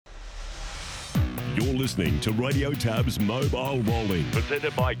listening to Radio Tab's Mobile Rolling,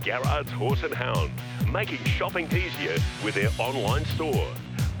 presented by Garrard's Horse and Hound, making shopping easier with their online store.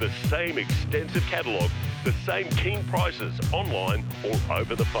 The same extensive catalogue, the same keen prices online or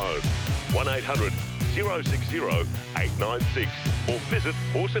over the phone. 1800 060 896 or visit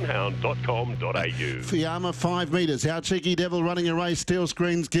horseandhound.com.au. Fiamma 5 metres. Our Cheeky Devil running a race. Steel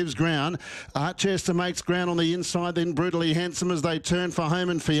Screens gives ground. Archester makes ground on the inside, then Brutally Handsome as they turn for home,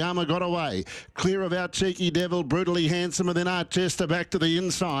 and Fiamma got away. Clear of Our Cheeky Devil, Brutally Handsome, and then Archester back to the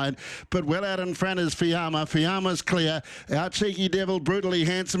inside. But well out in front is Fiamma. Fiamma's clear. Our Cheeky Devil, Brutally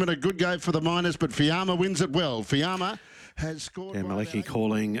Handsome, and a good go for the minors, but Fiamma wins it well. Fiamma has scored. Yeah, Maliki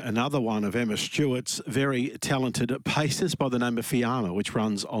calling another one of Emma Stewart's very talented paces by the name of Fiamma, which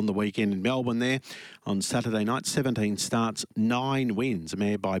runs on the weekend in Melbourne there on Saturday night. 17 starts, 9 wins. A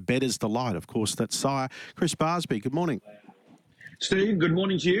mare by Better's Delight. Of course, that's sire Chris Barsby. Good morning. Steve, good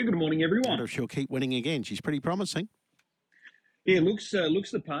morning to you. Good morning, everyone. I wonder if she'll keep winning again. She's pretty promising. Yeah, looks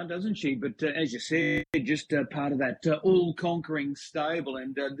the part, doesn't she? But as you said, just part of that all-conquering stable.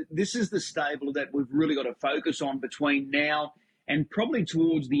 And this is the stable that we've really got to focus on between now and probably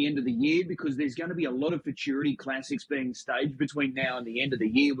towards the end of the year, because there's going to be a lot of futurity classics being staged between now and the end of the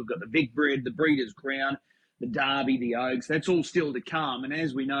year. We've got the Big Bred, the Breeders' Crown, the Derby, the Oaks. That's all still to come. And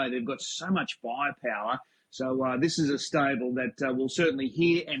as we know, they've got so much firepower. So this is a stable that we'll certainly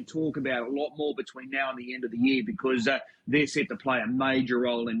hear and talk about a lot more between now and the end of the year, because they're set to play a major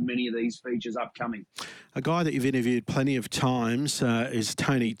role in many of these features upcoming. A guy that you've interviewed plenty of times is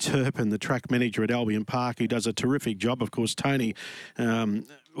Tony Turpin, the track manager at Albion Park, who does a terrific job. Of course, Tony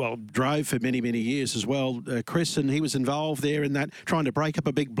drove for many, many years as well, Chris, and he was involved there in that, trying to break up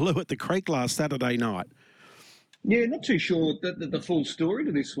a big blue at the Creek last Saturday night. Yeah, not too sure the full story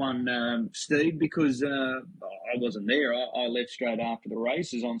to this one, Steve, because I wasn't there. I left straight after the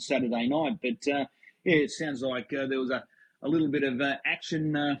races on Saturday night. But, yeah, it sounds like there was a little bit of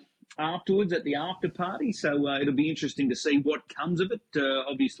action afterwards at the after party. So it'll be interesting to see what comes of it.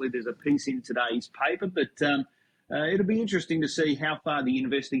 Obviously, there's a piece in today's paper, but it'll be interesting to see how far the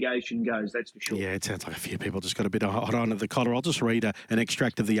investigation goes, that's for sure. Yeah, it sounds like a few people just got a bit of hot on at the collar. I'll just read an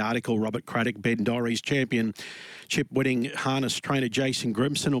extract of the article. Robert Craddock, Ben Dorries championship-winning harness trainer Jason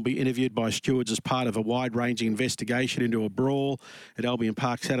Grimson will be interviewed by stewards as part of a wide-ranging investigation into a brawl at Albion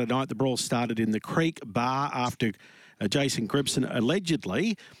Park Saturday night. The brawl started in the Creek Bar after Jason Grimson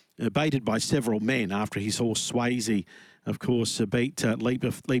allegedly baited by several men after his horse Swayze, of course, beat Leap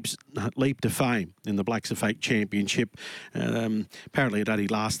to Fame in the Blacks of Fate Championship. Apparently, it only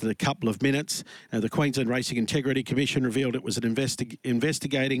lasted a couple of minutes. The Queensland Racing Integrity Commission revealed it was an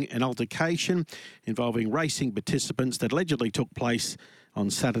investigating an altercation involving racing participants that allegedly took place on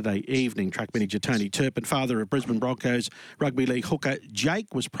Saturday evening. Track manager Tony Turpin, father of Brisbane Broncos rugby league hooker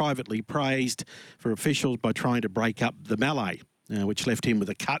Jake, was privately praised for officials by trying to break up the melee, which left him with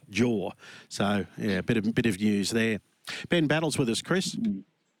a cut jaw. So, yeah, a bit of news there. Ben Battle's with us, Chris.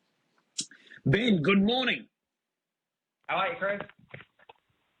 Ben, good morning. How are you, Chris?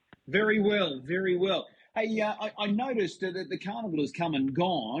 Very well, very well. Hey, I noticed that the carnival has come and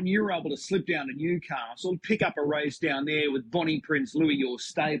gone. You were able to slip down to Newcastle, pick up a race down there with Bonnie Prince Louis, your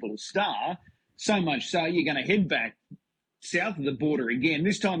stable star. So much so you're going to head back south of the border again.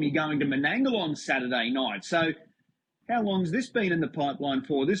 This time you're going to Menangle on Saturday night. So how long's this been in the pipeline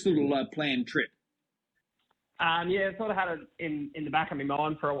for, this little planned trip? Yeah, sort of had it in the back of my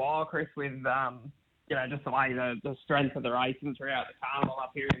mind for a while, Chris, with, just the way the strength of the racing throughout the carnival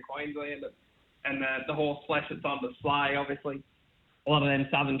up here in Queensland and the horse flesh that's on display. Obviously, a lot of them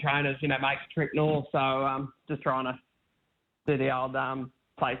southern trainers, make a trip north. So just trying to do the old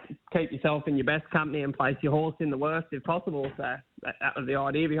keep yourself in your best company and place your horse in the worst if possible. So that was the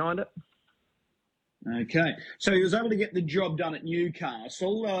idea behind it. Okay. So he was able to get the job done at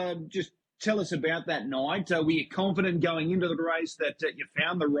Newcastle. Just tell us about that night. Were you confident going into the race that you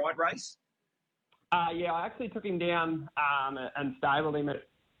found the right race? Yeah, I actually took him down and stabled him at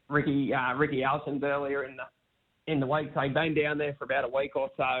Ricky Allison's earlier in the week. So he'd been down there for about a week or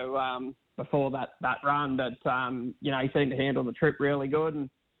so before that run. But, he seemed to handle the trip really good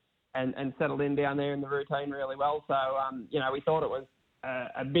and settled in down there in the routine really well. So, we thought it was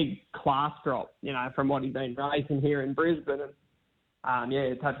a big class drop, from what he'd been racing here in Brisbane.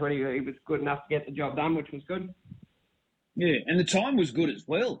 And, touch wood, he was good enough to get the job done, which was good. Yeah, and the time was good as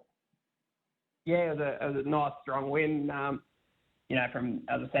well. Yeah, it was a nice, strong win. From,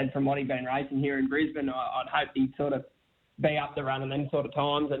 as I said, from what he'd been racing here in Brisbane, I'd hoped he'd sort of be up to running them sort of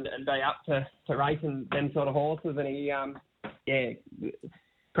times and be up to racing them sort of horses. And he,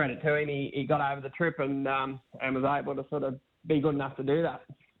 credit to him, he got over the trip and was able to sort of be good enough to do that.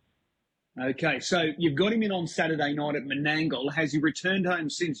 Okay, so you've got him in on Saturday night at Menangle. Has he returned home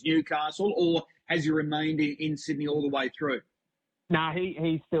since Newcastle, or has he remained in Sydney all the way through? No,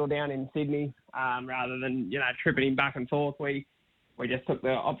 he's still down in Sydney, rather than, tripping him back and forth. We just took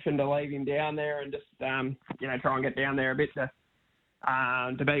the option to leave him down there and just, try and get down there a bit to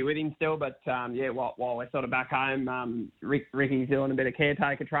be with him still. But, while we're sort of back home, Ricky's doing a bit of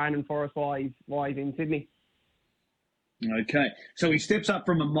caretaker training for us while he's in Sydney. Okay, so he steps up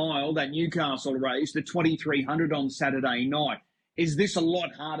from a mile, that Newcastle race, the 2300 on Saturday night. Is this a lot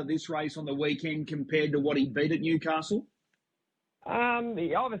harder, this race on the weekend, compared to what he beat at Newcastle?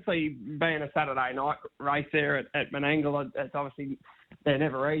 Obviously, being a Saturday night race there at Menangle, it's obviously, they're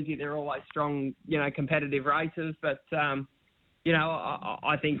never easy. They're always strong, competitive races. But,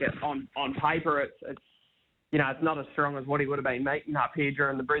 I think on paper, it's not as strong as what he would have been meeting up here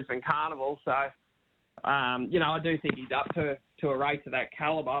during the Brisbane Carnival. So, I do think he's up to a race of that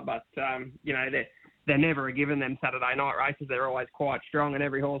calibre. But, they're never a given, them Saturday night races. They're always quite strong, and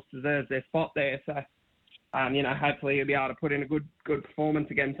every horse deserves their spot there. So, hopefully he'll be able to put in a good performance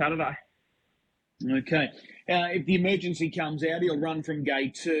again Saturday. Okay. If the emergency comes out, he'll run from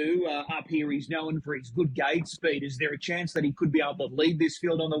gate 2. Up here, he's known for his good gate speed. Is there a chance that he could be able to lead this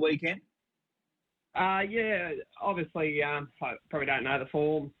field on the weekend? Yeah, obviously, I probably don't know the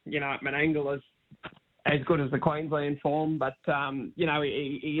form. At Menangle is as good as the Queensland form, but,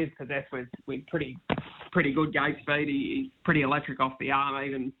 he is possessed with pretty good gate speed. He's pretty electric off the arm,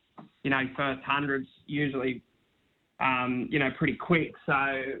 even, his first hundreds usually, pretty quick.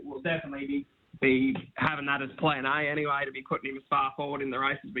 So we'll definitely be having that as plan A anyway, to be putting him as far forward in the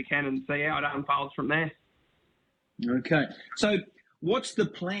race as we can and see how it unfolds from there. Okay. So what's the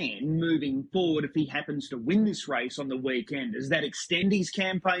plan moving forward if he happens to win this race on the weekend? Does that extend his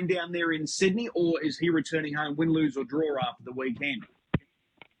campaign down there in Sydney, or is he returning home win, lose or draw after the weekend?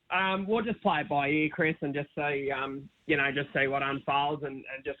 We'll just play it by ear, Chris, and just say, just see what unfolds and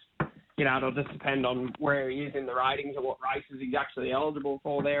just, it'll just depend on where he is in the ratings and what races he's actually eligible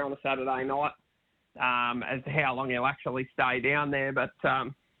for there on a Saturday night, as to how long he'll actually stay down there. But,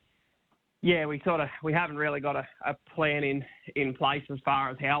 we haven't really got a plan in place as far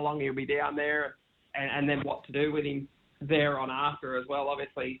as how long he'll be down there and then what to do with him there on after as well.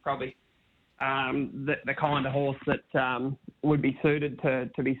 Obviously, he's probably the kind of horse that would be suited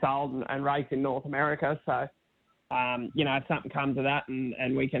to be sold and race in North America. So, if something comes of that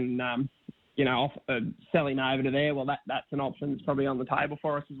and we can, sell him over to there, well, that's an option that's probably on the table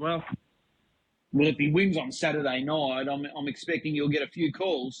for us as well. Well, if he wins on Saturday night, I'm expecting you'll get a few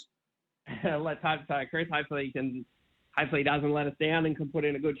calls. Let's hope so, Chris. Hopefully he doesn't let us down and can put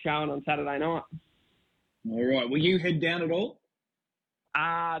in a good showing on Saturday night. All right. Will you head down at all?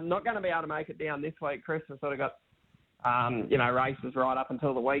 Not going to be able to make it down this week, Chris. We've sort of got, races right up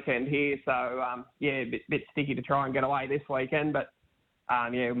until the weekend here. So, a bit sticky to try and get away this weekend. But,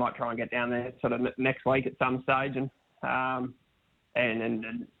 we might try and get down there sort of next week at some stage and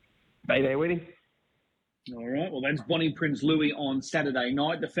be there with him. All right. Well, that's Bonnie Prince Louis on Saturday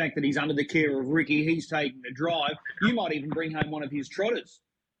night. The fact that he's under the care of Ricky, he's taking the drive. You might even bring home one of his trotters.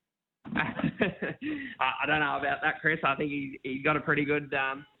 I don't know about that, Chris. I think he's got a pretty good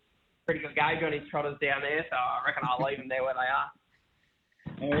gauge on his trotters down there, so I reckon I'll leave them there where they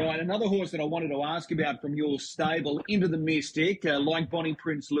are. All right, another horse that I wanted to ask about from your stable, Into the Mystic, like Bonnie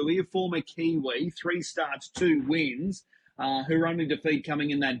Prince Louis, a former Kiwi, 3 starts, 2 wins, her only defeat coming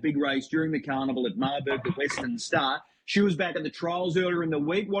in that big race during the Carnival at Marburg, the Western Star. She was back at the trials earlier in the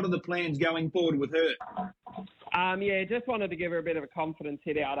week. What are the plans going forward with her? Just wanted to give her a bit of a confidence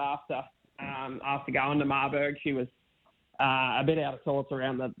hit out after going to Marburg. She was a bit out of sorts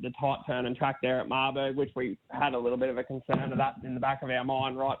around the tight turn and track there at Marburg, which we had a little bit of a concern of that in the back of our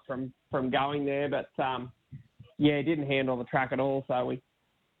mind right from going there. But, didn't handle the track at all. So we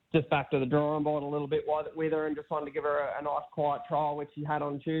just back to the drawing board a little bit with her and just wanted to give her a nice quiet trial, which she had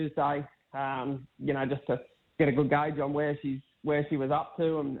on Tuesday, just to get a good gauge on where she was up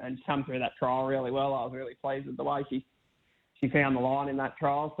to and come through that trial really well. I was really pleased with the way she found the line in that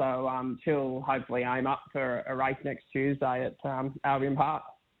trial. So she'll hopefully aim up for a race next Tuesday at Albion Park.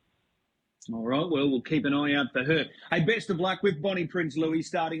 All right, well, we'll keep an eye out for her. Hey, best of luck with Bonnie Prince Louis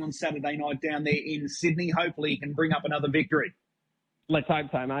starting on Saturday night down there in Sydney. Hopefully he can bring up another victory. Let's hope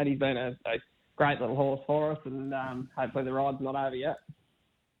so, mate. He's been a great little horse for us, and hopefully the ride's not over yet.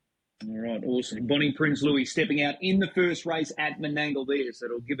 All right, awesome. Bonnie Prince Louis stepping out in the first race at Menangle there, so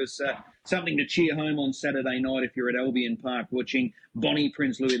it'll give us something to cheer home on Saturday night if you're at Albion Park watching Bonnie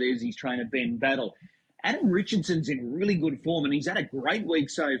Prince Louis. There's his trainer, Ben Battle. Adam Richardson's in really good form, and he's had a great week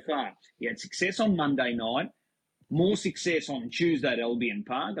so far. He had success on Monday night, More success on Tuesday at Albion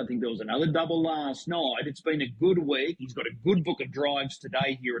Park. I think there was another double last night. It's been a good week. He's got a good book of drives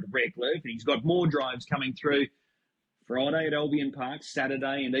today here at Redcliffe, and he's got more drives coming through Friday at Albion Park,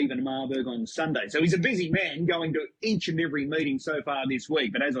 Saturday, and even Marburg on Sunday. So he's a busy man going to each and every meeting so far this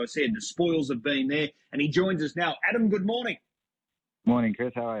week. But as I said, the spoils have been there, and he joins us now. Adam, good morning. Morning,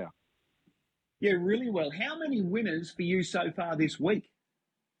 Chris. How are you? Yeah, really well. How many winners for you so far this week?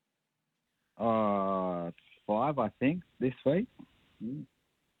 5, I think, this week.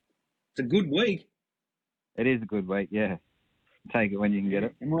 It's a good week. It is a good week, yeah. Take it when you can get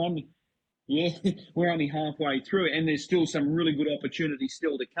it. And we're only halfway through it, and there's still some really good opportunities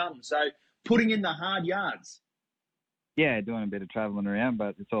still to come. So putting in the hard yards. Yeah, doing a bit of travelling around,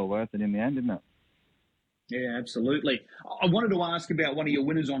 but it's all worth it in the end, isn't it? Yeah, absolutely. I wanted to ask about one of your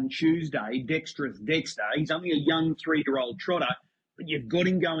winners on Tuesday, Dexterous Dexter. He's only a young 3-year-old trotter, but you've got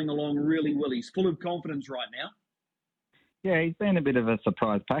him going along really well. He's full of confidence right now. Yeah, he's been a bit of a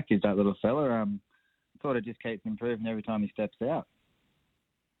surprise package, that little fella. Sort of just keeps improving every time he steps out.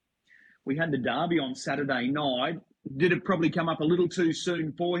 We had the derby on Saturday night. Did it probably come up a little too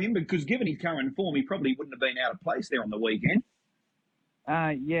soon for him? Because given his current form, he probably wouldn't have been out of place there on the weekend.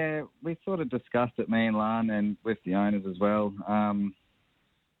 Yeah, we sort of discussed it, me and Lan, and with the owners as well.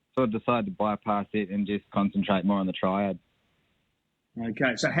 Sort of decided to bypass it and just concentrate more on the triad.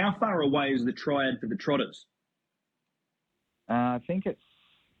 Okay, so how far away is the triad for the trotters? I think it's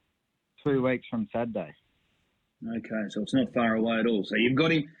 2 weeks from Saturday. Okay, so it's not far away at all. So you've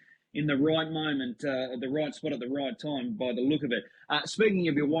got him in the right moment, at the right spot at the right time by the look of it. Speaking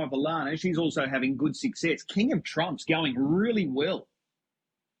of your wife, Alana, she's also having good success. King of Trumps going really well.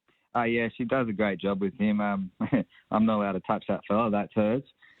 Yeah, she does a great job with him. I'm not allowed to touch that fella. That's hers.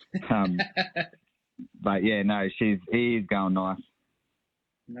 But, yeah, no, he is going nice.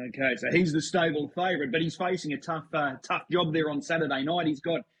 Okay, so he's the stable favourite, but he's facing a tough job there on Saturday night. He's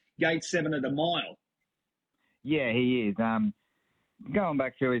got gate 7 of the mile. Yeah, he is. Going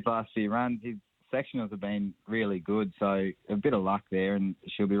back through his last few runs, his sectionals have been really good, so a bit of luck there, and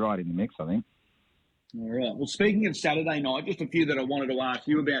she'll be right in the mix, I think. All right. Well, speaking of Saturday night, just a few that I wanted to ask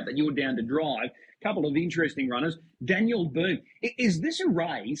you about that you're down to drive. A couple of interesting runners. Daniel Boom. Is this a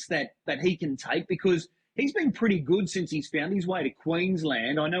race that he can take? Because he's been pretty good since he's found his way to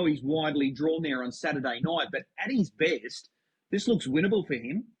Queensland. I know he's widely drawn there on Saturday night, but at his best, this looks winnable for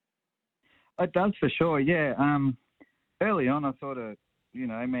him. It does for sure, yeah. Early on, I sort of,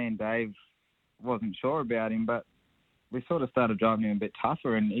 me and Dave wasn't sure about him, but we sort of started driving him a bit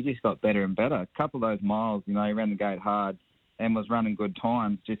tougher, and he just got better and better. A couple of those miles, he ran the gate hard and was running good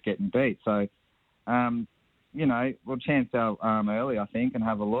times, just getting beat. So, we'll chance our arm early, I think, and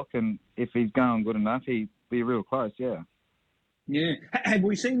have a look. And if he's going good enough, he'd be real close, yeah. Yeah. Have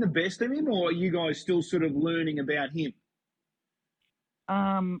we seen the best of him, or are you guys still sort of learning about him?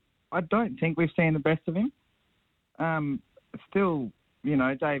 I don't think we've seen the best of him. Still,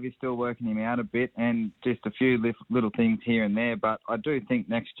 Dave is still working him out a bit and just a few little things here and there. But I do think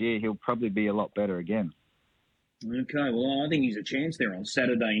next year he'll probably be a lot better again. Okay, well, I think he's a chance there on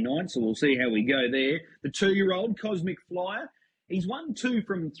Saturday night, so we'll see how we go there. The 2-year-old, Cosmic Flyer, he's won 2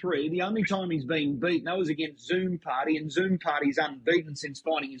 from 3. The only time he's been beaten, that was against Zoom Party, and Zoom Party's unbeaten since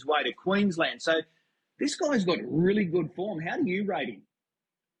finding his way to Queensland. So this guy's got really good form. How do you rate him?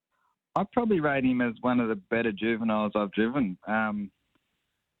 I'd probably rate him as one of the better juveniles I've driven.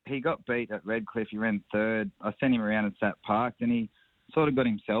 He got beat at Redcliffe. He ran 3rd. I sent him around and sat parked, and he sort of got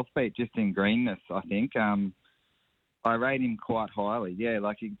himself beat just in greenness, I think. I rate him quite highly. Yeah,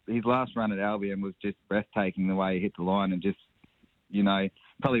 like his last run at Albion was just breathtaking the way he hit the line and just,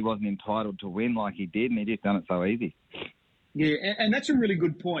 probably wasn't entitled to win like he did, and he just done it so easy. Yeah, and that's a really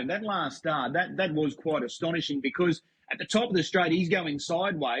good point. That last start, that was quite astonishing because at the top of the straight, he's going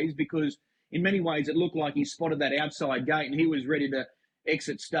sideways because in many ways it looked like he spotted that outside gate and he was ready to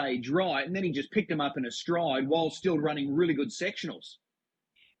exit stage right, and then he just picked him up in a stride while still running really good sectionals.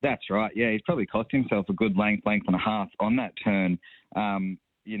 That's right, yeah. He's probably cost himself a good length and a half on that turn, and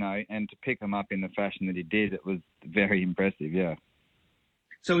to pick him up in the fashion that he did, it was very impressive, yeah.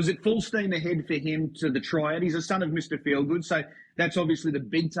 So is it full steam ahead for him to the triad? He's a son of Mr. Feelgood, so that's obviously the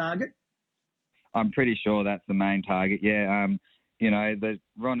big target. I'm pretty sure that's the main target, yeah.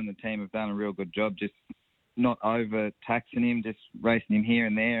 Ron and the team have done a real good job just not over-taxing him, just racing him here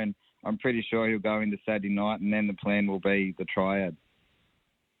and there, and I'm pretty sure he'll go into Saturday night, and then the plan will be the triad.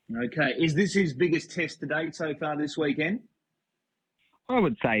 Okay. Is this his biggest test to date so far this weekend? I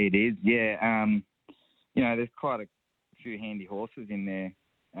would say it is, yeah. There's quite a few handy horses in there.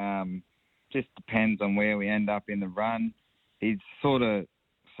 Just depends on where we end up in the run. He's sort of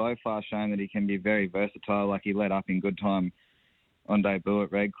so far shown that he can be very versatile. Like, he led up in good time on debut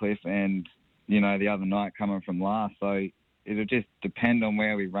at Redcliffe and, the other night coming from last. So it'll just depend on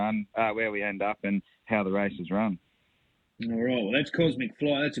where we end up and how the race is run. All right, well, that's Cosmic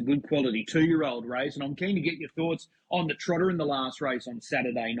Fly. That's a good quality 2-year-old race, and I'm keen to get your thoughts on the trotter in the last race on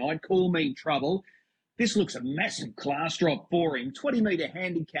Saturday night. Call Me Trouble. This looks a massive class drop for him, 20-metre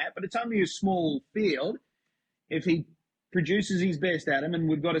handicap, but it's only a small field. If he produces his best, Adam, and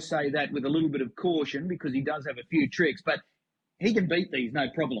we've got to say that with a little bit of caution because he does have a few tricks, but he can beat these, no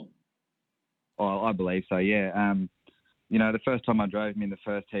problem. Oh, I believe so, yeah. The first time I drove him in the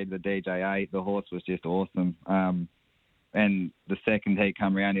first heat of the DJ8, the horse was just awesome. And the second heat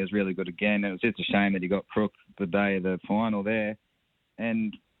come around, he was really good again. It was just a shame that he got crooked the day of the final there.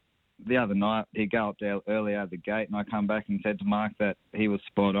 And the other night, he galloped out early out of the gate, and I come back and said to Mark that he was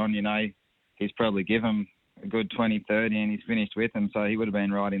spot on. He's probably given him a good 20, 30, and he's finished with him. So he would have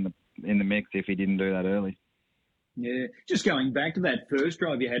been right in the mix if he didn't do that early. Yeah, just going back to that first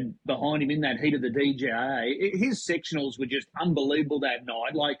drive you had behind him in that heat of the DJA, his sectionals were just unbelievable that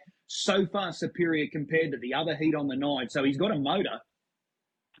night. Like, so far superior compared to the other heat on the night. So he's got a motor.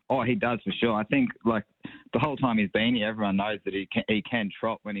 Oh, he does for sure. I think, the whole time he's been here, everyone knows that he can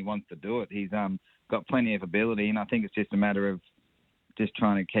trot when he wants to do it. He's got plenty of ability, and I think it's just a matter of just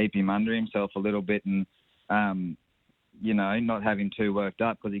trying to keep him under himself a little bit and, not having too worked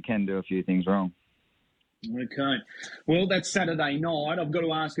up because he can do a few things wrong. Okay. Well, that's Saturday night. I've got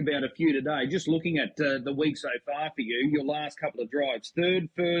to ask about a few today. Just looking at the week so far for you, your last couple of drives, third,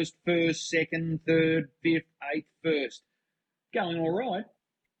 first, second, third, fifth, eighth, first. Going all right?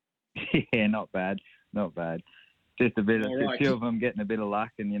 Yeah, not bad. Just a few of them getting a bit of luck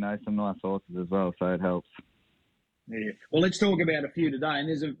and, some nice horses as well, so it helps. Yeah. Well, let's talk about a few today, and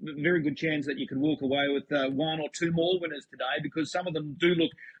there's a very good chance that you could walk away with one or two more winners today because some of them do look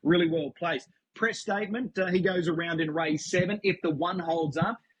really well placed. Press statement, he goes around in race 7. If the one holds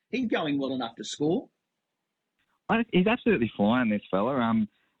up, he's going well enough to score. He's absolutely flying, this fella.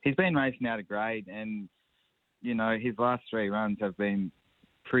 He's been racing out of grade and, his last 3 runs have been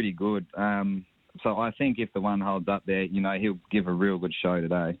pretty good. So I think if the one holds up there, he'll give a real good show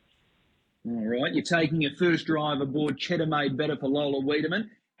today. All right, you're taking your first drive aboard Cheddar Made Better for Lola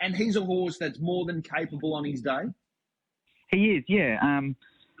Wiedemann, and he's a horse that's more than capable on his day. He is, yeah.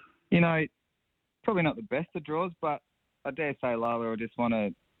 Probably not the best of draws, but I dare say Lola will just want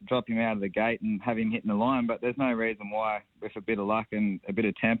to drop him out of the gate and have him hitting the line, but there's no reason why, with a bit of luck and a bit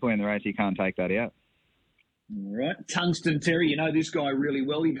of tempo in the race, he can't take that out. All right. Tungsten Terry, you know this guy really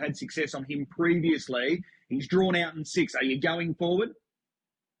well. You've had success on him previously. He's drawn out in 6. Are you going forward?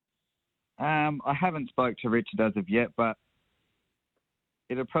 I haven't spoke to Richard as of yet, but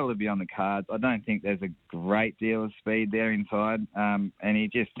it'll probably be on the cards. I don't think there's a great deal of speed there inside, and he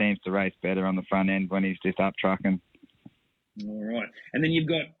just seems to race better on the front end when he's just up trucking. All right. And then you've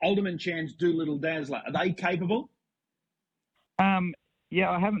got Alderman Chan's Doolittle Dazzler. Are they capable? Yeah,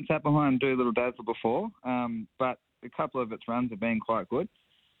 I haven't sat behind Doolittle Dazzler before, but a couple of its runs have been quite good.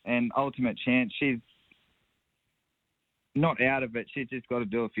 And Ultimate Chance, she's not out of it. She's just got to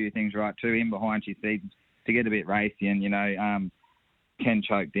do a few things right too. In behind, she seems to get a bit racy and, can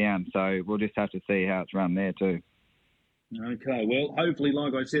choke down. So we'll just have to see how it's run there too. Okay, well, hopefully,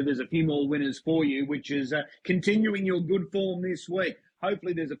 like I said, there's a few more winners for you, which is continuing your good form this week.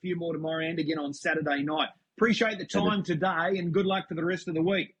 Hopefully there's a few more tomorrow and again on Saturday night. Appreciate the time today and good luck for the rest of the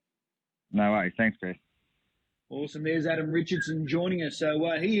week. No worries. Thanks, Chris. Awesome. There's Adam Richardson joining us. So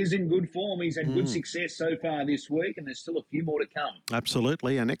he is in good form. He's had good success so far this week, and there's still a few more to come.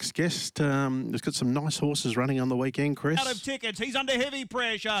 Absolutely. Our next guest has got some nice horses running on the weekend, Chris. Out of tickets. He's under heavy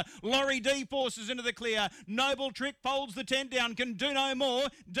pressure. Laurie D forces into the clear. Noble Trick folds the tent down. Can do no more.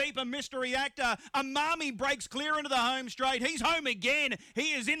 Deeper Mystery Actor. Amami breaks clear into the home straight. He's home again.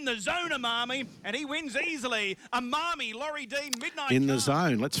 He is in the zone, Amami, and he wins easily. Amami, Laurie D, Midnight In the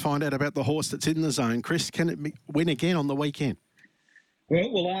zone. Let's find out about the horse that's in the zone. Chris, can it win again on the weekend?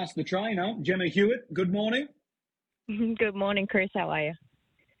 Well, we'll ask the trainer, Gemma Hewitt. Good morning. Good morning, Chris. How are you?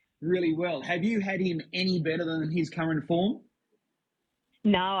 Really well. Have you had him any better than his current form?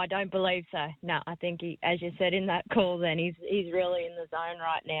 No, I don't believe so. No, I think he, as you said in that call then, he's really in the zone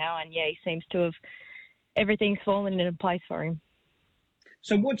right now. And, yeah, he seems to have everything's fallen into place for him.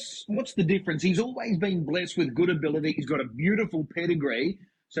 So what's the difference? He's always been blessed with good ability. He's got a beautiful pedigree.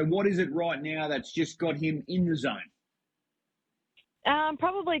 So what is it right now that's just got him in the zone?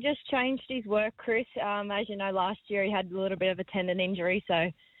 Probably just changed his work, Chris. As you know, last year he had a little bit of a tendon injury, so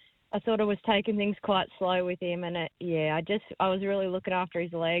I sort of was taking things quite slow with him, and I was really looking after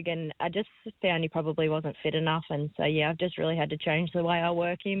his leg, and I just found he probably wasn't fit enough, and so I've just really had to change the way I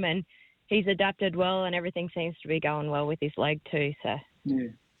work him, and he's adapted well, and everything seems to be going well with his leg too. So yeah.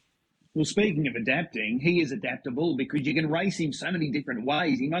 Well, speaking of adapting, he is adaptable because you can race him so many different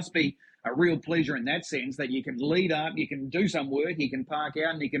ways. He must be a real pleasure in that sense that you can lead up, you can do some work, he can park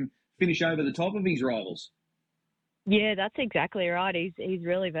out, and he can finish over the top of his rivals. Yeah, that's exactly right. He's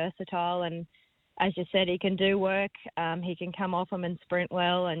really versatile, and as you said, he can do work. He can come off them and sprint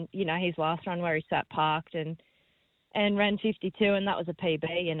well. And his last run where he sat parked and ran 52, and that was a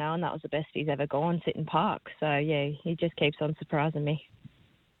PB, and that was the best he's ever gone sitting parked. So he just keeps on surprising me.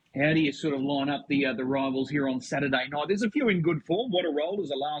 How do you sort of line up the rivals here on Saturday night? There's a few in good form. What a Roll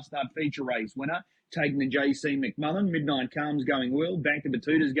is a last start feature race winner, taking the JC McMullen. Midnight Calm's going well. Back to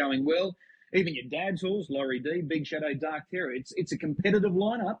Batuta's going well. Even your dad's horse, Laurie D, Big Shadow Dark Terror. It's a competitive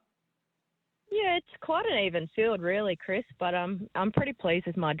lineup. Yeah, it's quite an even field, really, Chris. But I'm pretty pleased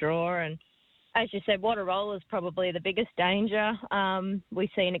with my draw. And as you said, What a Roll is probably the biggest danger. We've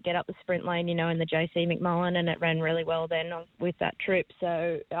seen it get up the sprint lane, in the JC McMullen, and it ran really well then with that trip.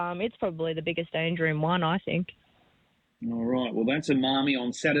 So it's probably the biggest danger in one, I think. All right. Well, that's a marmy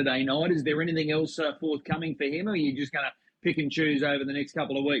on Saturday night. Is there anything else forthcoming for him, or are you just going to pick and choose over the next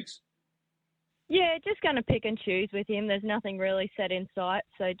couple of weeks? Yeah, just going to pick and choose with him. There's nothing really set in sight,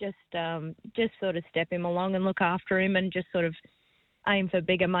 so just sort of step him along and look after him and just sort of aim for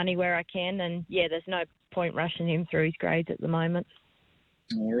bigger money where I can. And, there's no point rushing him through his grades at the moment.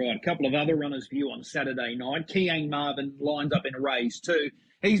 All right, a couple of other runners for you on Saturday night. Kiang Marvin lines up in race 2.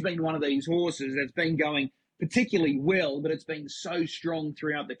 He's been one of these horses that's been going particularly well, but it's been so strong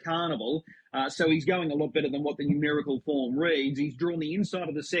throughout the carnival. So he's going a lot better than what the numerical form reads. He's drawn the inside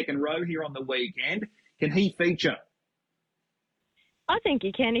of the second row here on the weekend. Can he feature? I think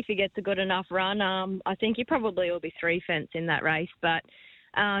he can if he gets a good enough run. I think he probably will be 3 fence in that race, but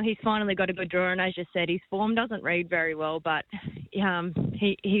he's finally got a good draw. And as you said, his form doesn't read very well, but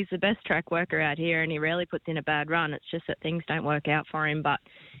he's the best track worker out here, and he rarely puts in a bad run. It's just that things don't work out for him, but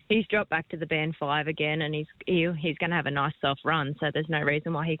he's dropped back to the band 5 again, and he's going to have a nice soft run, so there's no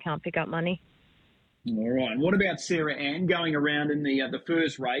reason why he can't pick up money. All right. And what about Sarah Ann going around in the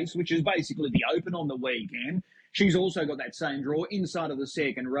first race, which is basically the Open on the weekend? She's also got that same draw inside of the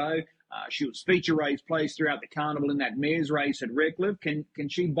second row. She was feature race placed throughout the carnival in that mare's race at Redcliffe. Can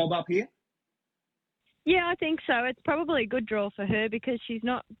she bob up here? Yeah, I think so. It's probably a good draw for her because she's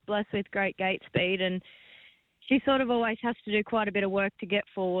not blessed with great gate speed, and she sort of always has to do quite a bit of work to get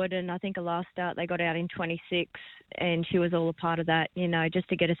forward. And I think her last start they got out in 26, and she was all a part of that, just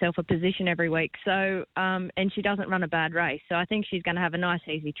to get herself a position every week. So, and she doesn't run a bad race. So I think she's going to have a nice,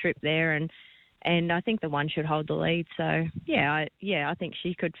 easy trip there, and I think the one should hold the lead. So, I think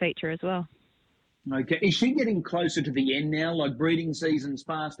she could feature as well. Okay. Is she getting closer to the end now? Like breeding season's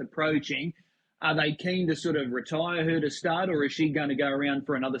fast approaching. Are they keen to sort of retire her to start, or is she going to go around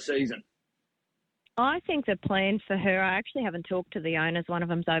for another season? I think the plan for her, I actually haven't talked to the owners. One of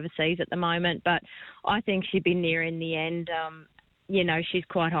them's overseas at the moment, but I think she'd be near in the end. She's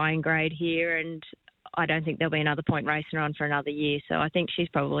quite high in grade here, and I don't think there'll be another point racing her on for another year. So I think she's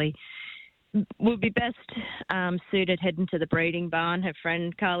probably would be best suited heading to the breeding barn. Her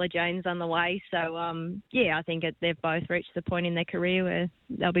friend Carla Jane's on the way. So, I think they've both reached the point in their career where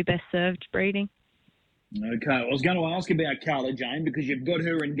they'll be best served breeding. Okay, I was going to ask about Carla Jane because you've got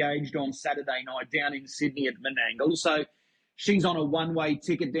her engaged on Saturday night down in Sydney at Menangle. So she's on a one-way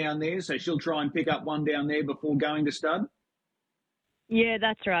ticket down there, so she'll try and pick up one down there before going to stud? Yeah,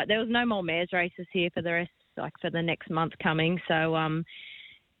 that's right. There was no more mares races here for the next month coming. So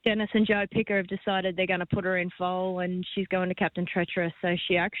Dennis and Joe Picker have decided they're going to put her in foal, and she's going to Captain Treacherous. So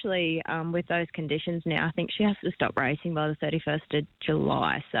she actually, with those conditions now, I think she has to stop racing by the 31st of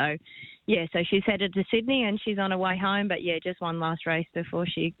July. So, so she's headed to Sydney and she's on her way home. But, just one last race before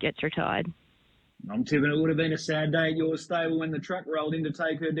she gets retired. I'm tipping it would have been a sad day at your stable when the truck rolled in to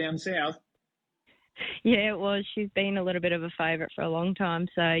take her down south. Yeah, it was. She's been a little bit of a favourite for a long time.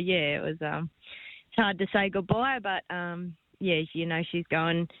 So, it was it's hard to say goodbye, but she's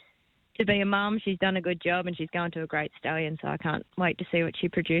going to be a mum. She's done a good job and she's going to a great stallion, so I can't wait to see what she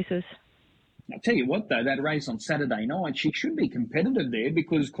produces. I'll tell you what, though, that race on Saturday night, she should be competitive there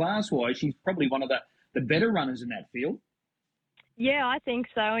because class-wise, she's probably one of the better runners in that field. Yeah, I think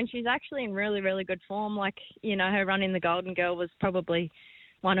so, and she's actually in really, really good form. Like, her run in the Golden Girl was probably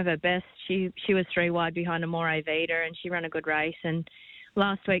one of her best. She was 3 wide behind Amore Vita, and she ran a good race, and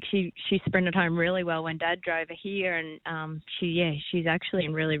last week she sprinted home really well when Dad drove her here, and she's actually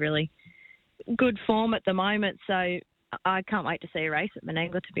in really, really good form at the moment. So, I can't wait to see a race at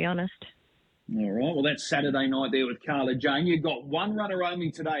Menangle, to be honest. All right, well, that's Saturday night there with Carla Jane. You've got one runner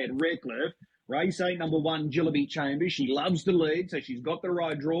only today at Redcliffe. Race 8, number 1, Jillaby Chambers. She loves to lead, so she's got the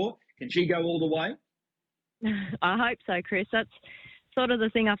right draw. Can she go all the way? I hope so, Chris. That's sort of the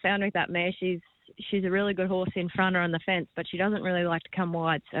thing I found with that mare. She's a really good horse in front or on the fence, but she doesn't really like to come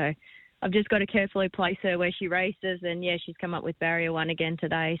wide. So I've just got to carefully place her where she races. And, yeah, she's come up with barrier 1 again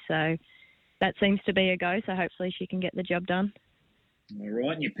today. So that seems to be a go. So hopefully she can get the job done. All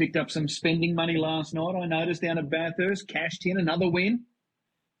right, and you picked up some spending money last night, I noticed, down at Bathurst. Cashed in another win.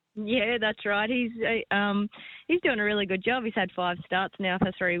 Yeah, that's right. He's doing a really good job. He's had 5 starts now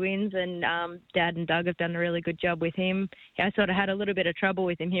for 3 wins, and Dad and Doug have done a really good job with him. I sort of had a little bit of trouble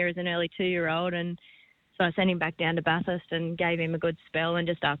with him here as an early 2-year-old, and so I sent him back down to Bathurst and gave him a good spell and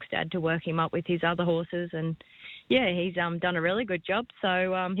just asked Dad to work him up with his other horses. And, yeah, he's done a really good job.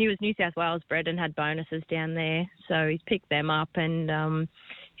 So he was New South Wales bred and had bonuses down there, so he's picked them up, and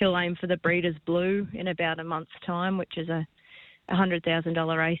he'll aim for the Breeders' Blue in about a month's time, which is a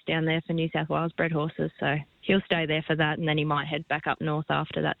 $100,000 race down there for New South Wales bred horses. So he'll stay there for that, and then he might head back up north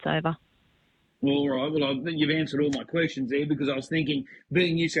after that's over. All right. Well, you've answered all my questions there, because I was thinking,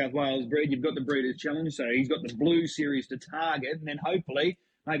 being New South Wales bred, you've got the Breeders' Challenge, so he's got the Blue Series to target, and then hopefully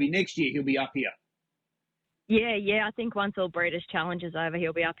maybe next year he'll be up here. Yeah. I think once all Breeders' Challenge is over,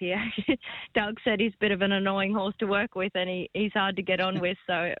 he'll be up here. Doug said he's a bit of an annoying horse to work with, and he's hard to get on with.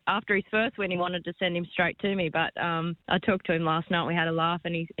 So after his first win, he wanted to send him straight to me. But I talked to him last night. We had a laugh,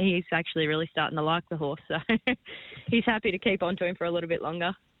 and he's actually really starting to like the horse. So he's happy to keep on to him for a little bit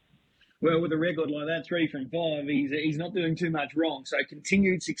longer. Well, with a record like that, 3 from 5, he's not doing too much wrong. So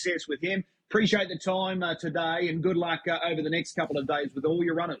continued success with him. Appreciate the time today, and good luck over the next couple of days with all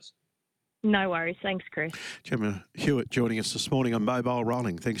your runners. No worries. Thanks, Chris. Gemma Hewitt joining us this morning on Mobile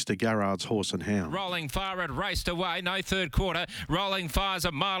Rolling, thanks to Garrard's Horse and Hound. Rolling Fire had raced away, no third quarter. Rolling Fire's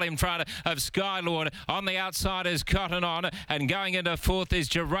a mile in front of Skylord. On the outside is Cotton On, and going into 4th is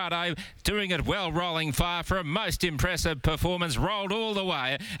Gerardo. Doing it well, Rolling Fire, for a most impressive performance. Rolled all the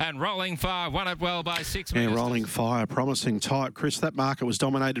way, and Rolling Fire won it well by 6 minutes. Yeah, Rolling Fire, promising type. Chris, that market was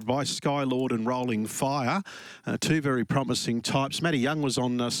dominated by Skylord and Rolling Fire, 2 very promising types. Matty Young was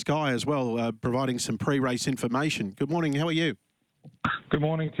on Sky as well, providing some pre-race information. Good morning, how are you? Good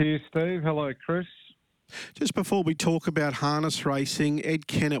morning to you, Steve. Hello, Chris. Just before we talk about harness racing, Ed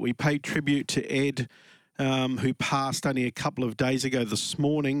Kennett, we paid tribute to Ed, who passed only a couple of days ago this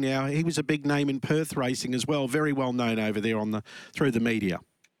morning. Now, he was a big name in Perth racing as well, very well known over there through the media.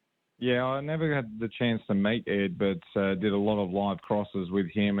 Yeah, I never had the chance to meet Ed, but did a lot of live crosses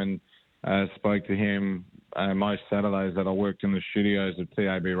with him, and spoke to him most Saturdays that I worked in the studios of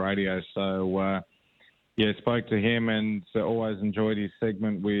TAB Radio. So, spoke to him, and always enjoyed his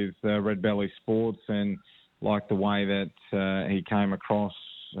segment with Red Belly Sports, and liked the way that he came across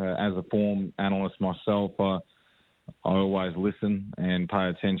as a form analyst myself. I always listen and pay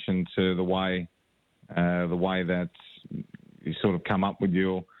attention to the way that you sort of come up with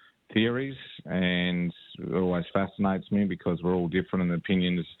your theories, and it always fascinates me because we're all different and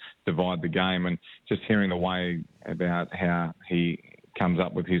opinions divide the game. And just hearing the way about how he comes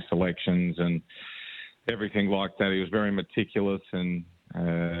up with his selections and everything like that, he was very meticulous and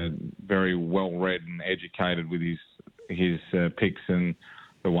very well read and educated with his picks and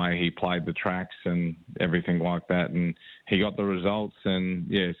the way he played the tracks and everything like that. And he got the results,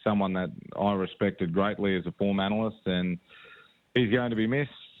 and someone that I respected greatly as a form analyst, and he's going to be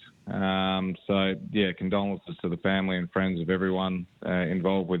missed. Condolences to the family and friends of everyone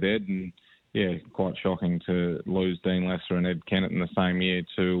involved with Ed, and quite shocking to lose Dean Lesser and Ed Kennett in the same year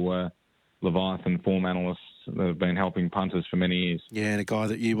to Leviathan form analysts that have been helping punters for many years. Yeah, and a guy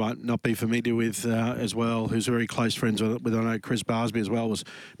that you might not be familiar with as well, who's very close friends with I know Chris Barsby as well, was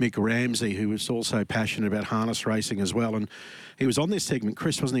Mick Ramsey, who was also passionate about harness racing as well. And he was on this segment,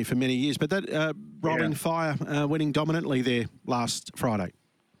 Chris, wasn't he, for many years? But that Rolling Fire winning dominantly there last Friday.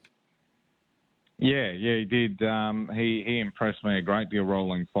 Yeah, he did. He impressed me a great deal,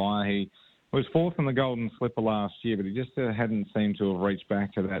 Rolling Fire. He was 4th in the Golden Slipper last year, but he just hadn't seemed to have reached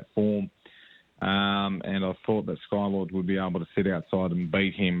back to that form. And I thought that Skylord would be able to sit outside and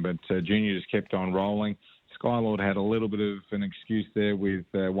beat him, but Junior just kept on rolling. Skylord had a little bit of an excuse there with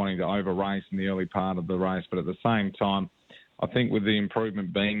wanting to over-race in the early part of the race, but at the same time, I think with the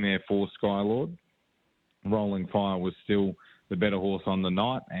improvement being there for Skylord, Rolling Fire was still the better horse on the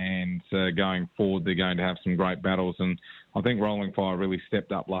night, and going forward, they're going to have some great battles. And I think Rolling Fire really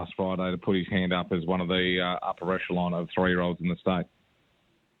stepped up last Friday to put his hand up as one of the upper echelon of 3-year-olds in the state.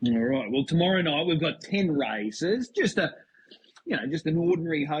 All right. Well, tomorrow night we've got 10 races. Just a just an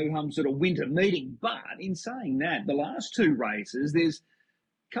ordinary ho-hum sort of winter meeting. But in saying that, the last two races, there's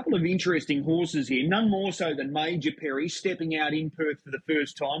a couple of interesting horses here, none more so than Major Perry stepping out in Perth for the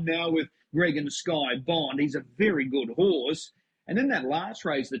first time now with Greg and Sky Bond. He's a very good horse. And then that last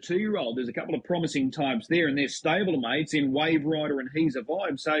race, the 2-year-old, there's a couple of promising types there, and they're stablemates in Wave Rider and He's a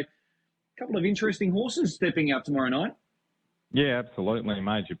Vibe. So a couple of interesting horses stepping up tomorrow night. Yeah, absolutely.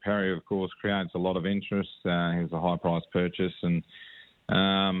 Major Perry, of course, creates a lot of interest. He's a high-price purchase, and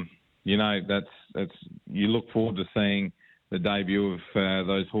that's you look forward to seeing the debut of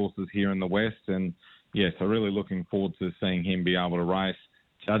those horses here in the West. And yes, I'm really looking forward to seeing him be able to race.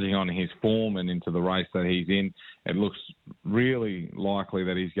 Judging on his form and into the race that he's in, it looks really likely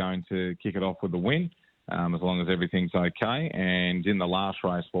that he's going to kick it off with a win, as long as everything's okay. And in the last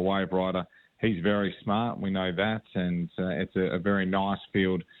race for Wave Rider, he's very smart. We know that. And it's a very nice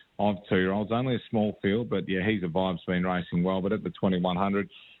field of 2-year-olds. Only a small field, but yeah, He's a Vibe's been racing well. But at the 2100,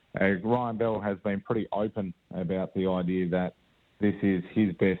 Ryan Bell has been pretty open about the idea that this is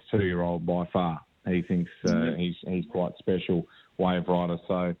his best 2-year-old by far. He thinks he's quite special, Wave Rider.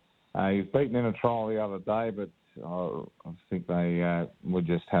 So he was beaten in a trial the other day, but I think they were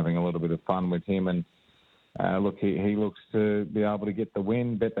just having a little bit of fun with him. And look, he looks to be able to get the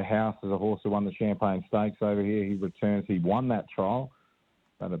win. Bet the House is a horse who won the Champagne Stakes over here. He returns. He won that trial,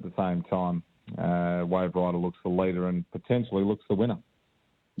 but at the same time, Wave Rider looks the leader and potentially looks the winner.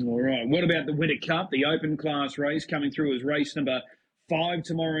 All right. What about the Winter Cup, the open class race coming through as race number 5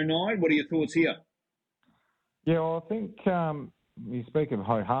 tomorrow night? What are your thoughts here? Yeah, well, I think you speak of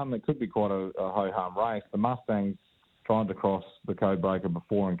ho-hum. It could be quite a ho-hum race. The Mustangs tried to cross the Code Breaker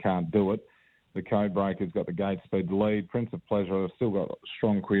before and can't do it. The Code Breaker's got the gate speed lead. Prince of Pleasure has still got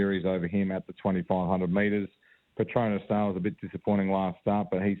strong queries over him at the 2,500 metres. Patronus Star was a bit disappointing last start,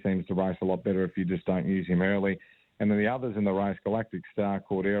 but he seems to race a lot better if you just don't use him early. And then the others in the race, Galactic Star,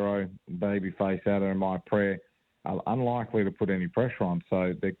 Cordero, Babyface, Adder and My Prayer, are unlikely to put any pressure on.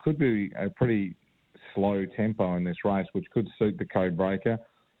 So there could be a pretty slow tempo in this race, which could suit the Code Breaker.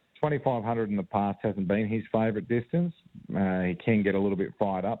 2,500 in the past hasn't been his favourite distance. He can get a little bit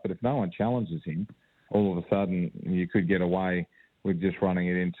fired up, but if no one challenges him, all of a sudden you could get away with just running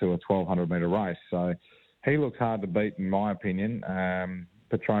it into a 1,200-metre race. So he looks hard to beat, in my opinion.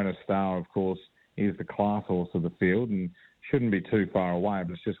 Patronus Star, of course, is the class horse of the field and shouldn't be too far away,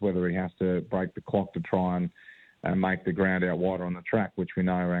 but it's just whether he has to break the clock to try and make the ground out wider on the track, which we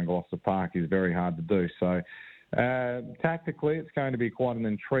know around Gloucester Park is very hard to do. So tactically, it's going to be quite an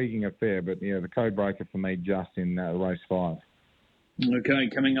intriguing affair, but yeah, the Code Breaker for me just in race 5. Okay,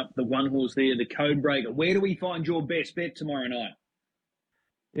 coming up the one horse there, the Code Breaker. Where do we find your best bet tomorrow night?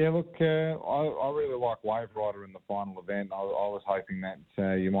 Yeah, look, I really like Wave Rider in the final event. I was hoping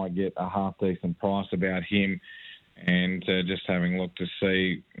that you might get a half-decent price about him and just having a look to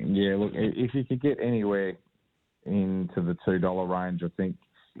see, yeah, look, if you could get anywhere into the $2 range, I think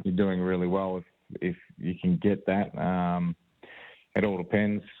you're doing really well if you can get that. It all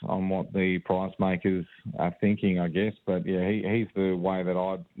depends on what the price makers are thinking, I guess. But, yeah, he's the way that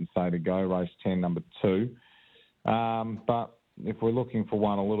I'd say to go, race 10, number 2. But if we're looking for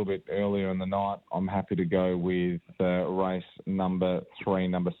one a little bit earlier in the night, I'm happy to go with race number 3,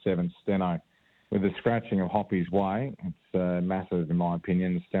 number 7, Steno. With the scratching of Hoppy's Way, it's massive in my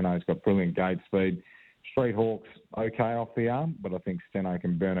opinion. Steno's got brilliant gate speed. Street Hawk's okay off the arm, but I think Steno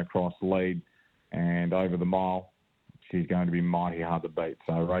can burn across lead and over the mile. She's going to be mighty hard to beat.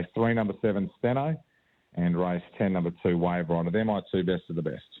 So race 3, number 7, Steno, and race 10, number 2, Wave Rider. They're my two best of the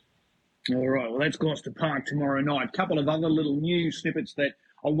best. All right, well, that's Gloucester Park tomorrow night. A couple of other little news snippets that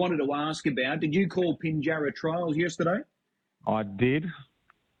I wanted to ask about. Did you call Pinjarra Trials yesterday? I did.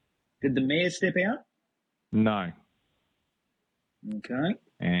 Did the mare step out? No. Okay.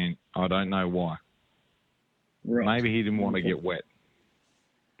 And I don't know why. Right. Maybe he didn't want to get wet.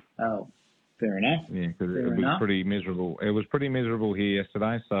 Oh, fair enough. Yeah, because it was pretty miserable. It was pretty miserable here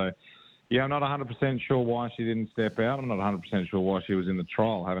yesterday, so... Yeah, I'm not 100% sure why she didn't step out. I'm not 100% sure why she was in the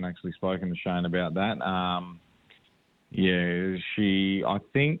trial. I haven't actually spoken to Shane about that. I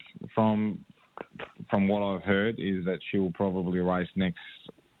think from what I've heard is that she will probably race next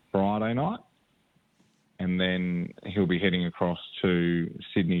Friday night, and then he'll be heading across to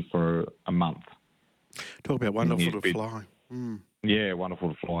Sydney for a month. Talk about wonderful to fly. Mm. Yeah, wonderful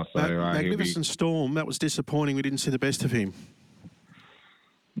to fly. So Magnificent Storm, that was disappointing. We didn't see the best of him.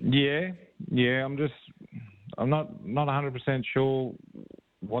 Yeah. I'm not 100% sure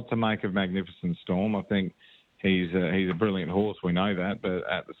what to make of Magnificent Storm. I think he's a brilliant horse. We know that, but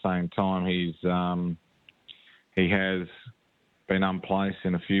at the same time, he has been unplaced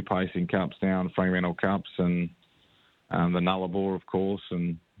in a few pacing cups now, and Fremantle Cups, and the Nullarbor, of course,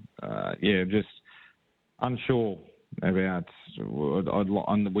 and just unsure about.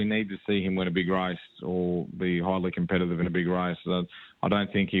 We need to see him win a big race or be highly competitive in a big race. I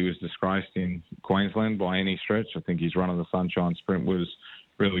don't think he was disgraced in Queensland by any stretch. I think his run of the Sunshine Sprint was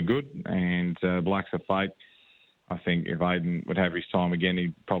really good, and Black's a fake. I think if Aiden would have his time again,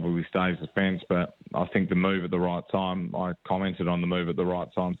 he'd probably stay as a fence. But I think the move at the right time, I commented on the move at the right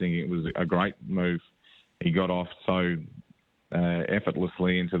time, thinking it was a great move. He got off so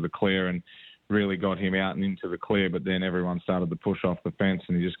effortlessly into the clear and really got him out and into the clear. But then everyone started to push off the fence,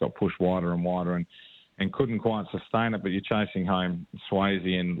 and he just got pushed wider and wider and couldn't quite sustain it. But you're chasing home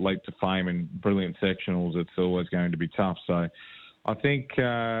Swayze and Leap to Fame and brilliant sectionals. It's always going to be tough. So I think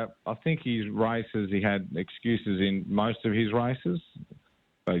his races, he had excuses in most of his races,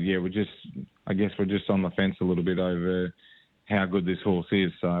 but yeah, I guess we're just on the fence a little bit over how good this horse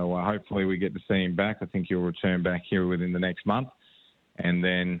is. So hopefully we get to see him back. I think he'll return back here within the next month, and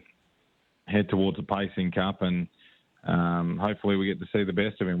then head towards the Pacing Cup, and hopefully we get to see the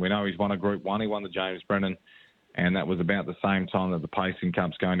best of him. We know he's won a Group 1. He won the James Brennan, and that was about the same time that the Pacing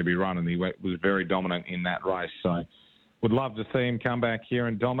Cup's going to be run, and he was very dominant in that race. So would love to see him come back here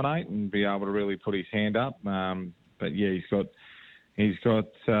and dominate and be able to really put his hand up. But yeah, he's got.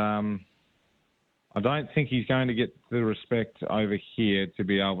 I don't think he's going to get the respect over here to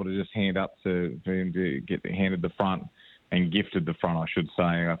be able to just hand up for him to get handed the front and gifted the front, I should say.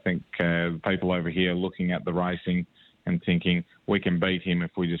 I think people over here looking at the racing and thinking we can beat him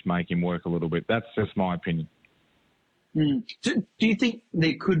if we just make him work a little bit. That's just my opinion. Do you think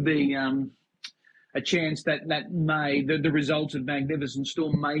there could be a chance that the results of Magnificent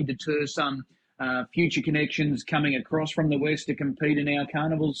Storm may deter some future connections coming across from the West to compete in our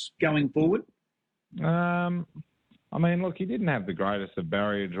carnivals going forward? I mean, look, he didn't have the greatest of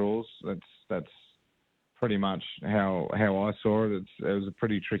barrier draws. That's pretty much how I saw it. It was a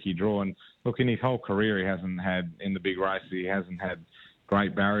pretty tricky draw. And look, in his whole career, he hasn't had, in the big races, he hasn't had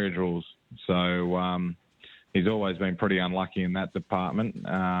great barrier draws. So he's always been pretty unlucky in that department.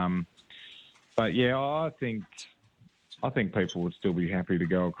 But yeah, I think people would still be happy to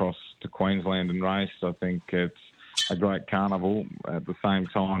go across to Queensland and race. I think it's a great carnival. At the same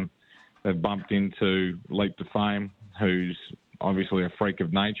time, they've bumped into Leap to Fame, who's obviously a freak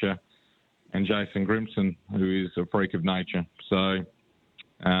of nature, and Jason Grimson, who is a freak of nature. So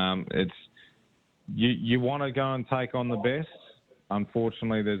it's you want to go and take on the best.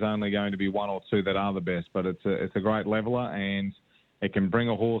 Unfortunately, there's only going to be one or two that are the best, but it's a great leveller, and it can bring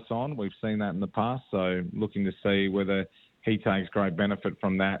a horse on. We've seen that in the past, so looking to see whether he takes great benefit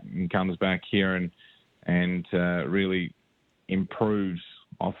from that and comes back here and really improves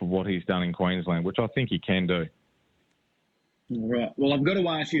off of what he's done in Queensland, which I think he can do. Right. Well, I've got to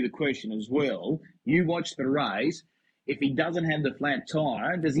ask you the question as well. You watched the race. If he doesn't have the flat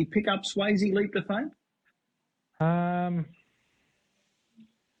tyre, does he pick up Swayze Leap to Fame? I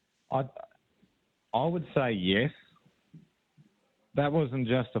would say yes. That wasn't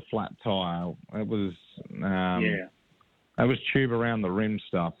just a flat tyre. It was that was tube around the rim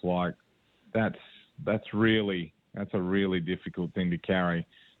stuff. Like that's a really difficult thing to carry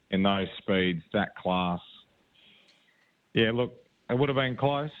in those speeds, that class. Yeah, look, it would have been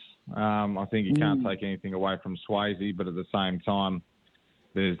close. I think you can't take anything away from Swayze, but at the same time,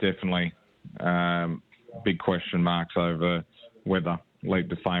 there's definitely big question marks over whether Leap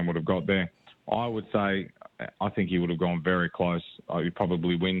to Fame would have got there. I would say I think he would have gone very close. He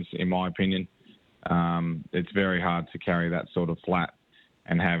probably wins, in my opinion. It's very hard to carry that sort of flat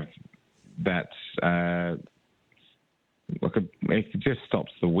and have that. Look, it just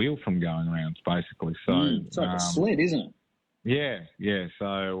stops the wheel from going around, basically. So it's like a sled, isn't it? Yeah.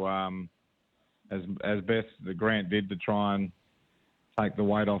 So as best the Grant did to try and take the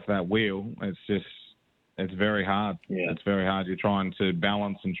weight off that wheel, it's very hard. Yeah. It's very hard. You're trying to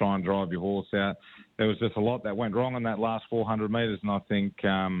balance and try and drive your horse out. There was just a lot that went wrong in that last 400 metres, and I think,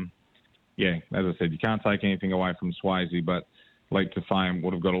 as I said, you can't take anything away from Swayze, but Leap to Fame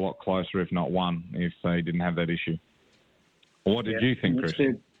would have got a lot closer, if not won, if they didn't have that issue. What did you think, Chris?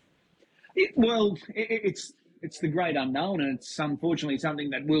 It's the great unknown, and it's unfortunately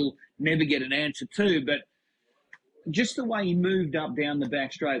something that we'll never get an answer to, but just the way he moved up down the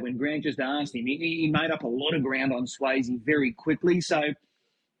back straight when Grant just asked him, he made up a lot of ground on Swayze very quickly. So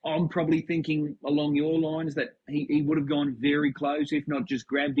I'm probably thinking along your lines that he would have gone very close, if not just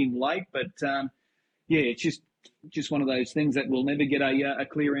grabbed him late. But, it's just one of those things that we'll never get a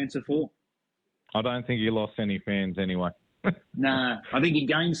clear answer for. I don't think he lost any fans anyway. Nah, I think he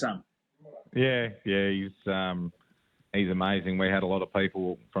gained some. Yeah, he's amazing. We had a lot of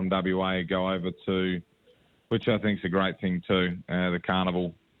people from WA go over to which I think is a great thing too. The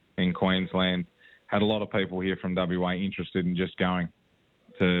carnival in Queensland had a lot of people here from WA interested in just going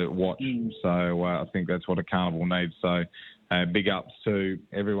to watch. So I think that's what a carnival needs. So big ups to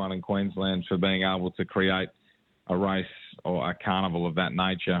everyone in Queensland for being able to create a race or a carnival of that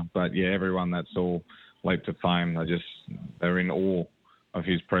nature. But yeah, everyone that's all leaped to fame. They're in awe of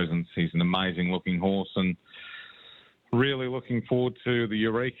his presence. He's an amazing looking horse, and really looking forward to the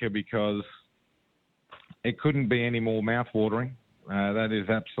Eureka because it couldn't be any more mouth-watering. That is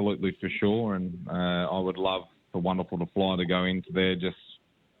absolutely for sure, and I would love for Wonderful to Fly to go into there just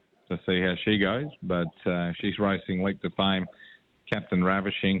to see how she goes. But she's racing Leap to Fame, Captain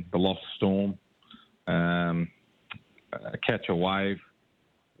Ravishing, The Lost Storm, Catch a Wave.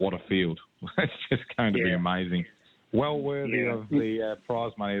 What a field. It's just going to be amazing. Well worthy of the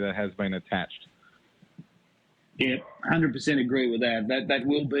prize money that has been attached. Yeah, 100% agree with that. That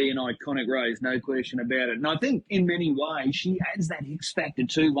will be an iconic race, no question about it. And I think in many ways she adds that X factor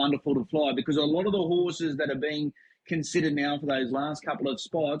to Wonderful to Fly, because a lot of the horses that are being considered now for those last couple of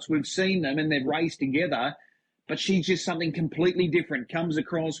spots, we've seen them and they've raced together, but she's just something completely different, comes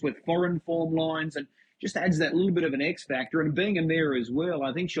across with foreign form lines and just adds that little bit of an X factor. And being a mare as well,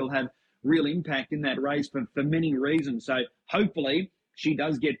 I think she'll have real impact in that race for many reasons. So hopefully she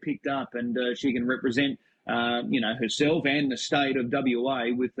does get picked up and she can represent herself and the state of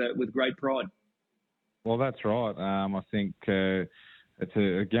WA with great pride. Well, that's right. I think it's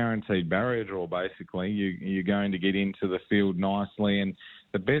a guaranteed barrier draw, basically. You're going to get into the field nicely. And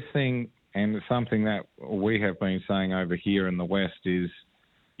the best thing, and something that we have been saying over here in the West, is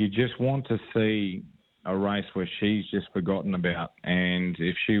you just want to see a race where she's just forgotten about. And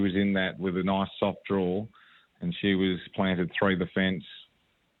if she was in that with a nice soft draw and she was planted through the fence,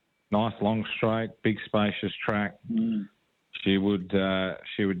 nice long straight, big spacious track, she would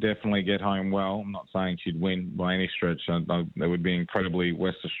definitely get home well. I'm not saying she'd win by any stretch. That would be incredibly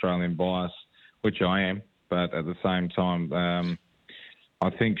West Australian bias, which I am. But at the same time, I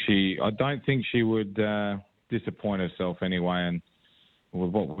don't think she would disappoint herself anyway. And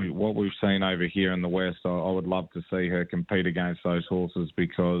with what we've seen over here in the West, I would love to see her compete against those horses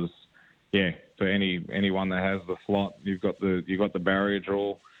because, for anyone that has the slot, you've got the barrier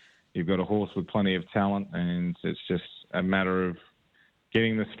draw. You've got a horse with plenty of talent, and it's just a matter of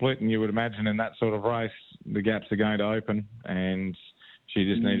getting the split. And you would imagine in that sort of race, the gaps are going to open, and she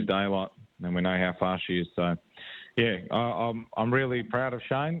just needs daylight, and we know how fast she is. So, I'm really proud of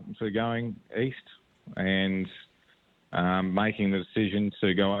Shane for going east and making the decision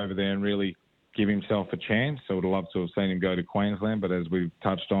to go over there and really give himself a chance. I would have loved to have seen him go to Queensland, but as we've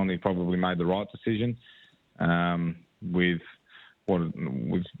touched on, he probably made the right decision with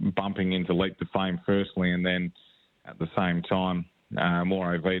bumping into Leap to Fame firstly, and then at the same time,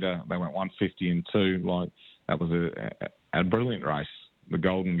 More Vita, they went 150 and 2. Like, that was a brilliant race, the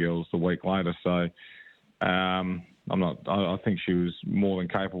Golden Girls, the week later. So I think she was more than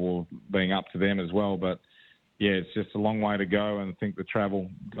capable of being up to them as well. But yeah, it's just a long way to go, and I think the travel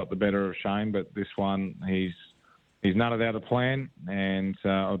got the better of Shane. But this one, he's nutted out a plan, and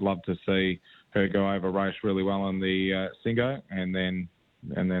I'd love to see her go over, race really well in the Singo, and then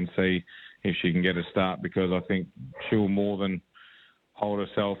see if she can get a start, because I think she'll more than hold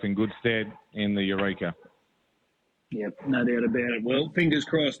herself in good stead in the Eureka. Yep, no doubt about it. Well, fingers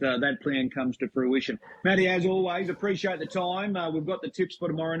crossed that plan comes to fruition. Matty, as always, appreciate the time. We've got the tips for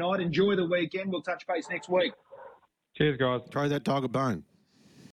tomorrow night. Enjoy the weekend. We'll touch base next week. Cheers, guys. Throw that dog a bone.